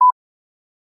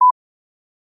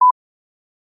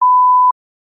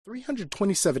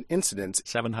327 incidents,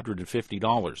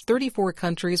 $750. 34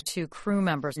 countries, 2 crew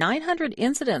members, 900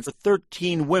 incidents. For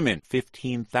 13 women,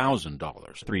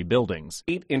 $15,000. 3 buildings,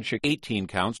 8 inches, 18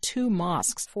 counts, 2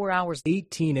 mosques, 4 hours,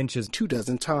 18 inches,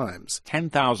 24 times,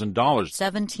 $10,000.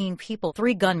 17 people,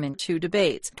 3 gunmen, 2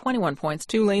 debates, 21 points,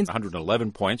 2 lanes,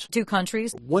 111 points, 2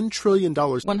 countries, $1 trillion,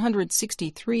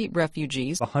 163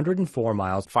 refugees, 104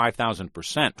 miles,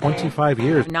 5,000%. 25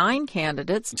 years, 9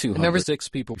 candidates, 206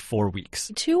 people, 4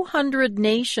 weeks, 200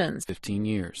 nations, 15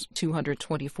 years,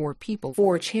 224 people,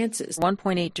 4 chances,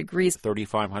 1.8 degrees,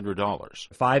 $3,500.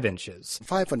 5 inches,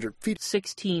 500 feet,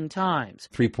 16 times,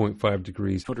 3.5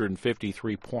 degrees,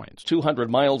 253 points, 200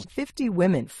 miles, 50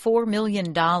 women, $4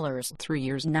 million, 3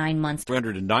 years, 9 months,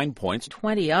 309 points,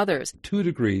 20 others, 2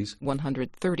 degrees,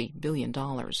 $130 billion,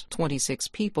 26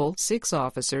 people, 6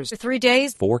 officers, 3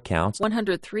 days, 4 counts,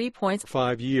 103 points,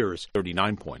 5 years,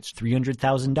 39 points,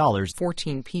 $300,000,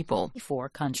 14 people, 4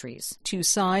 countries, 2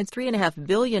 sides, $3.5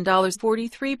 billion,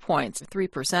 43 points,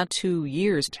 3%, 2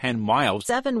 years, 10 miles,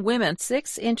 7 women,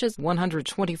 6 inches,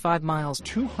 125 miles,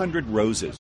 200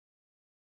 roses.